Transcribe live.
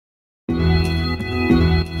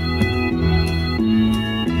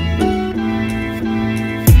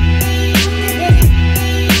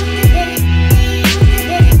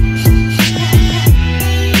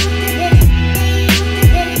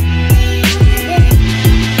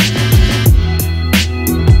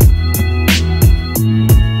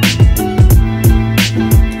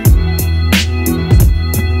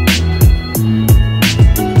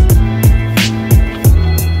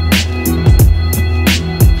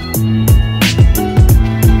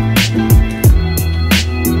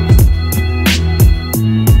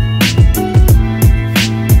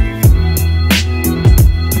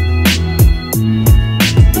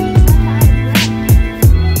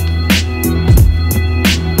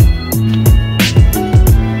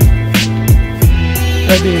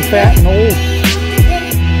By being fat and old.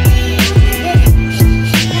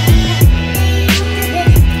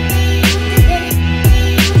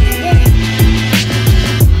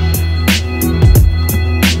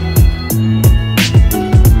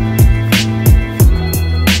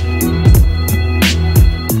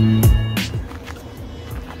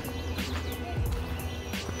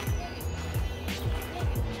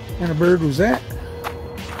 What kind of bird was that?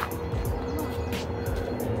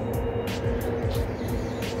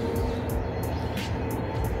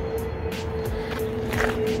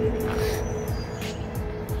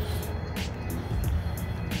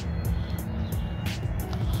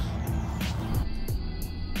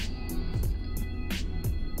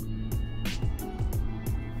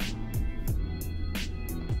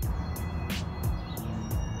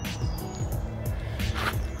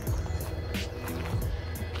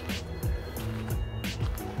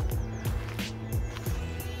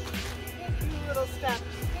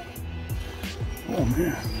 Oh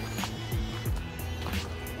man.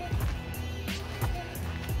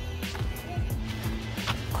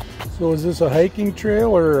 So is this a hiking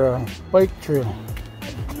trail or a bike trail?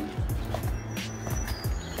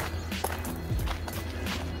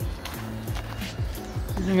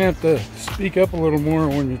 You're gonna have to speak up a little more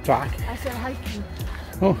when you talk. I said hiking.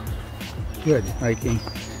 Oh, good, hiking.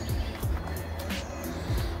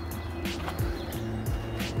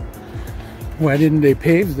 Why didn't they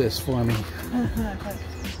pave this for me?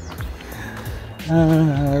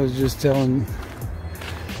 I was just telling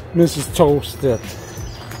Mrs. Toast that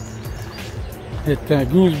at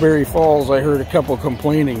Gooseberry Falls I heard a couple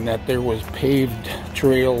complaining that there was paved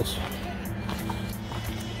trails.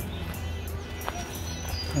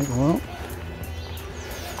 Like, well,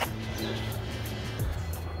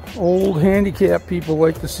 old handicapped people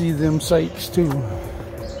like to see them sights too.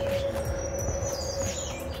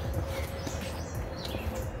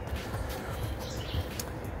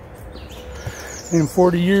 In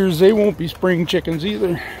 40 years, they won't be spring chickens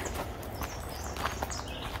either.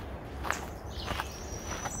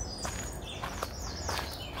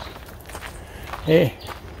 Hey,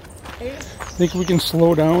 think we can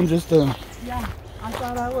slow down just a, yeah, I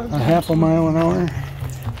thought I was a half a mile an hour?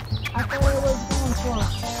 I thought I was going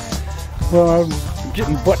slow. Well, I'm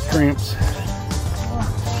getting butt cramps.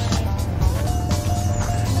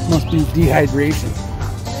 Must be dehydration.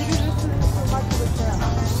 Maybe this isn't so much of a trail.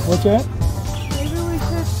 What's that?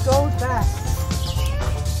 Go back.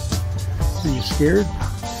 Are you scared?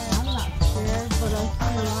 I'm not scared, but I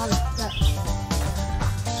see a lot of steps.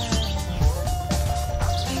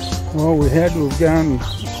 Well, we had to have gone a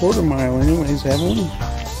quarter mile anyways, haven't we?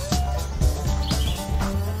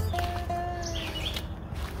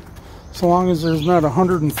 So long as there's not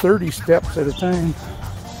 130 steps at a time.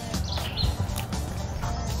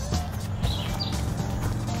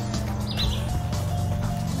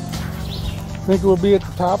 Think we'll be at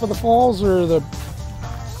the top of the falls or the...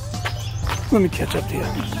 Let me catch up to you.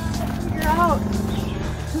 Figure out,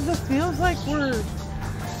 because it feels like we're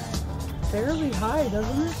fairly high,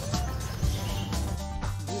 doesn't it?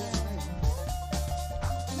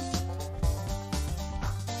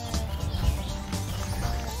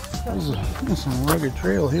 There's some rugged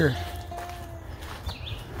trail here.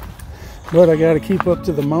 But I got to keep up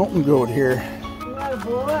to the mountain goat here. You gotta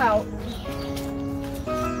blow out.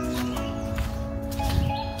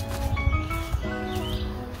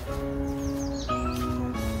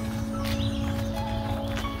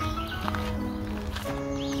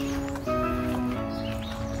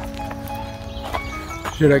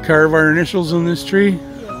 Should I carve our initials on this tree?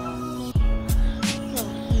 Yeah.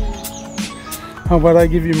 How about I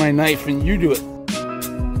give you my knife and you do it?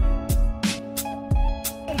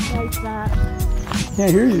 Like that.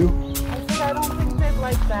 Can't hear you. I said I don't think they'd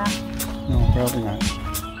like that. No, probably not.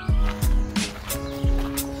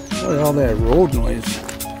 Boy, all that road noise.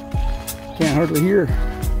 Can't hardly hear.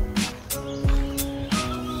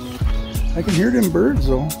 I can hear them birds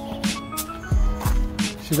though.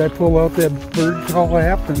 Should I pull out that bird call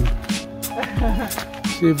app and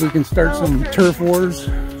see if we can start some turf wars?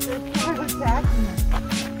 They're kind of attacking us.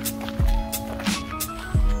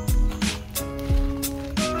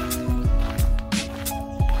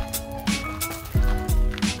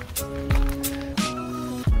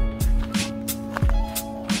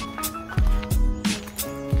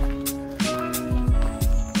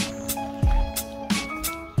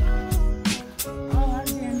 Oh, our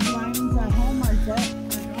dandelions at home are dead.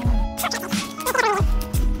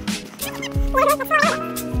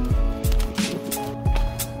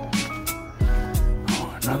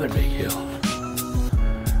 Oh, another big hill.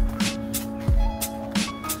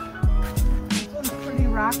 This one's pretty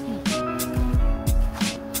rocky.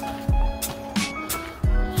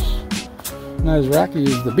 Not as rocky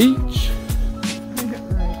as the beach.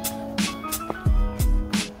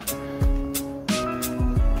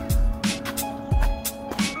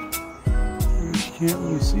 You can't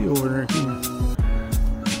really see over there, can you?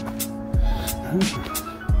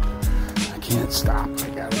 I can't stop. I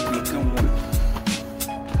gotta keep going.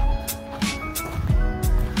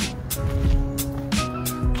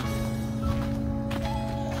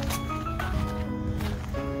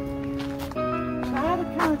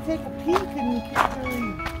 Take a peek and you can't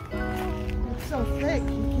really, it's so thick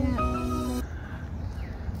you can't.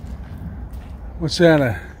 What's that,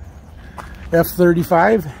 a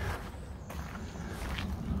F-35?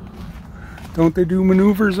 Don't they do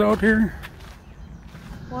maneuvers out here?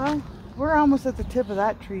 Well, we're almost at the tip of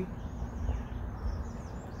that tree.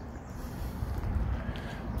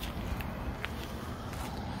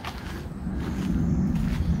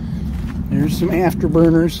 There's some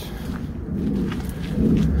afterburners.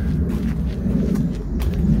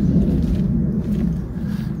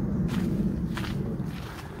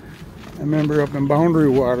 I remember up in Boundary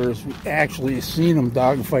Waters, we actually seen them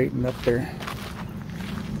dogfighting up there.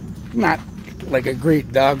 Not like a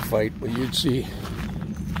great dogfight, but you'd see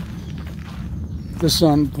the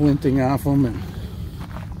sun glinting off them and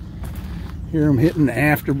hear them hitting the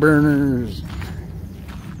afterburners.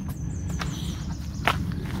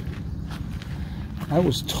 I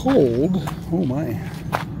was told, oh my,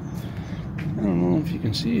 I don't know if you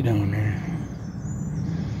can see down there,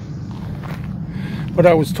 but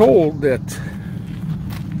I was told that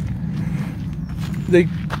they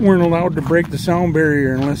weren't allowed to break the sound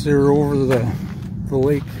barrier unless they were over the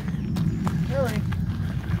lake. Really?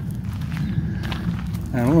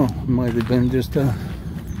 I don't know, it might have been just a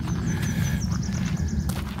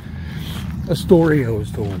story I was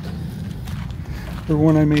told, or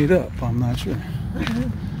one I made up, I'm not sure. Ugh.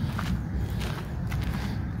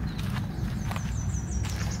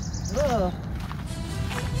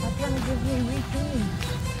 That kind of gives me routine.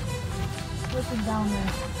 Slipping down there.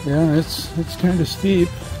 Yeah, it's kind of steep.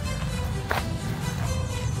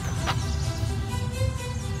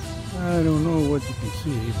 I don't know what you can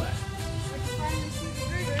see, but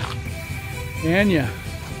can ya?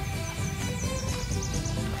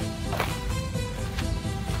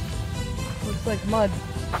 Looks like mud.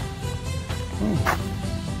 Oh.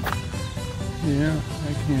 Yeah,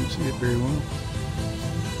 I can't see it very well.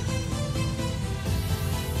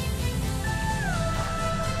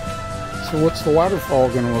 So what's the waterfall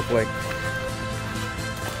going to look like?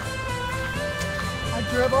 A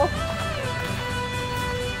dribble.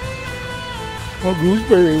 Well,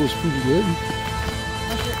 Gooseberry was pretty good.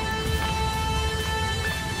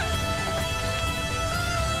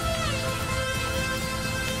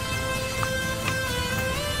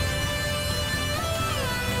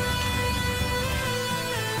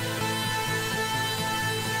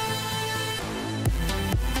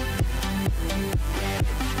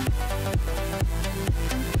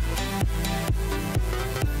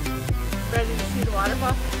 Ready to see the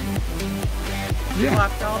waterfall? Yeah.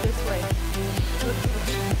 Walked all this way.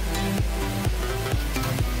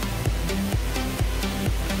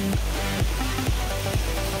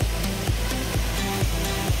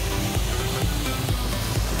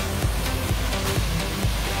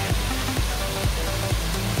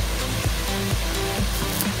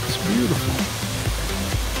 It's beautiful.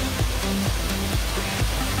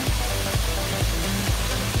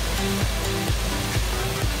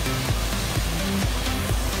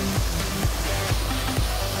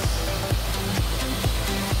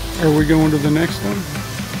 Are we going to the next one?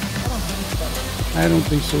 I don't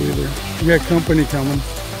think so either. We got company coming.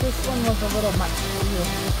 This one was a little much for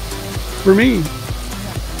For me?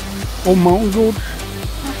 Oh, mountain goat?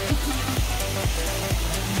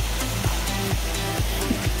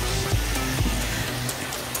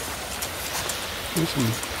 There's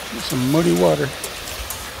some muddy water.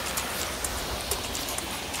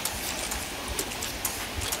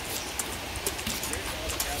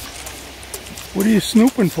 What are you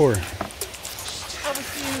snooping for? I was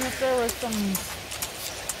seeing if there was some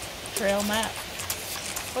trail map.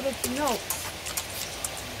 But it's a note.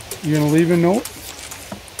 You gonna leave a note?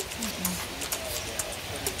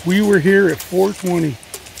 We were here at 4:20.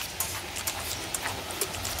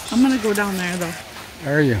 I'm gonna go down there though.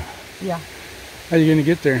 Are you? Yeah. How are you gonna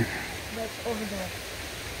get there? That's over there.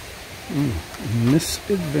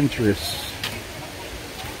 Misadventurous.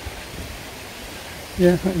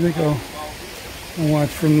 Yeah, I think I'll watch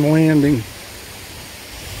from the landing.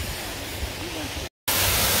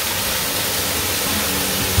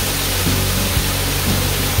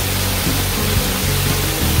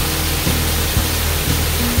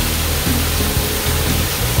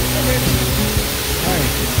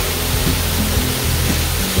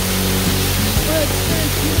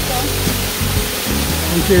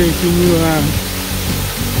 Okay, can you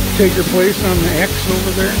take your place on the X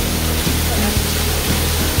over there?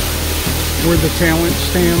 Where the talent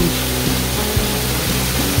stands?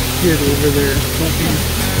 Get over there. Okay.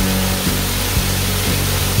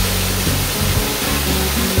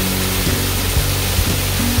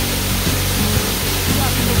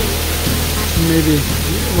 Maybe,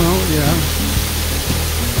 well, yeah.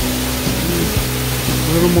 A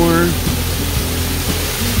little more.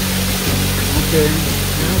 Okay,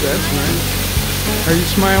 yeah, that's nice. Are you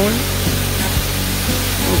smiling?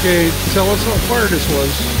 Okay, tell us how far this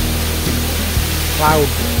was. Loud.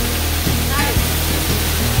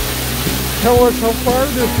 Tell us how far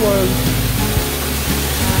this was.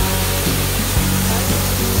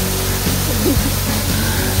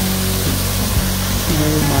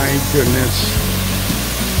 Oh my goodness.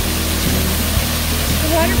 The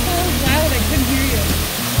waterfall is loud, I couldn't hear you.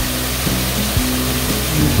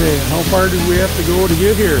 Okay, how far did we have to go to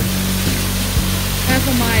get here? Half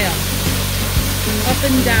a mile. Up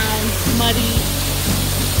and down, muddy.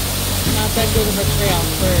 Not that good of a trail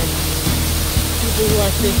for people who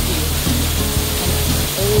are 50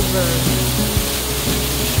 and over.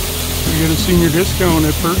 You get a senior discount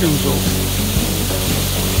at Perkinsville.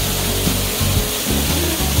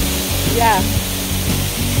 Yeah.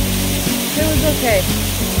 It was okay.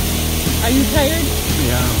 Are you tired?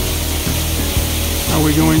 Yeah. Are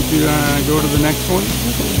we going to go to the next one?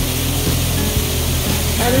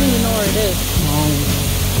 I don't even know where it is. Oh.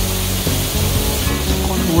 I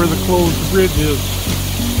wonder where the closed bridge is.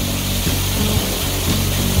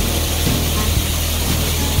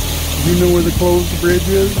 You know where the closed bridge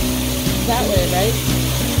is? That way, right?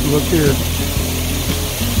 Look here.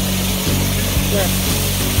 Where?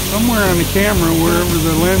 Somewhere on the camera, wherever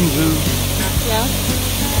the lens is. Yeah?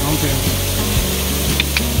 Okay.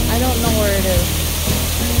 I don't know where it is.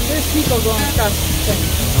 There's people going across the thing.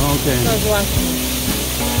 Okay. So I was watching.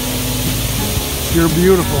 You're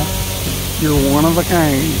beautiful. You're one of a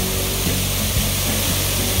kind.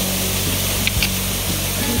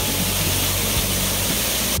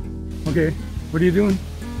 Okay. What are you doing?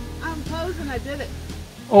 I'm posing. I did it.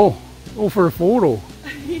 Oh. Oh, for a photo.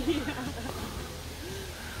 Yeah.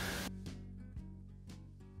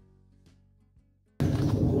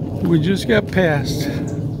 We just got passed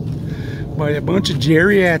by a bunch of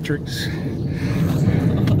geriatrics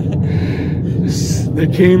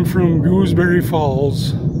that came from Gooseberry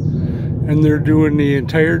Falls, and they're doing the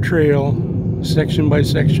entire trail section by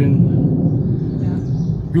section.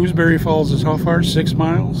 Yeah. Gooseberry Falls is how far? 6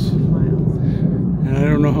 miles? 6 miles. And I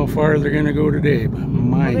don't know how far they're going to go today, but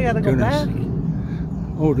my Well, they gotta goodness. go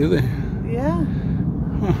back. Oh, do they? Yeah.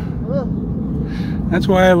 Huh. Ugh. That's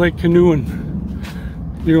why I like canoeing.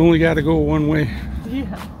 You only got to go one way.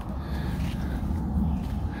 Yeah.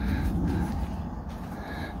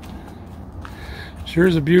 Sure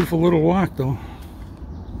is a beautiful little walk, though.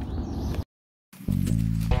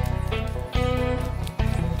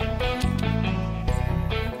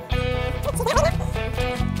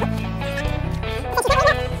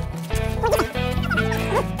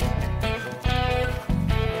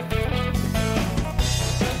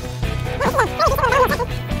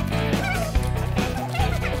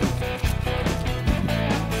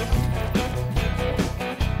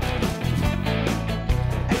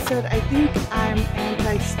 I think I'm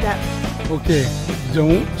anti-step. Okay,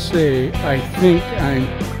 don't say I think I'm,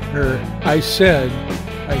 or I said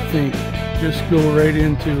I think. Just go right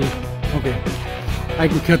into, okay, I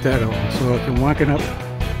can cut that out so I can walk it up.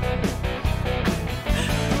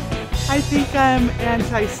 I think I'm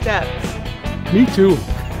anti-steps. Me too.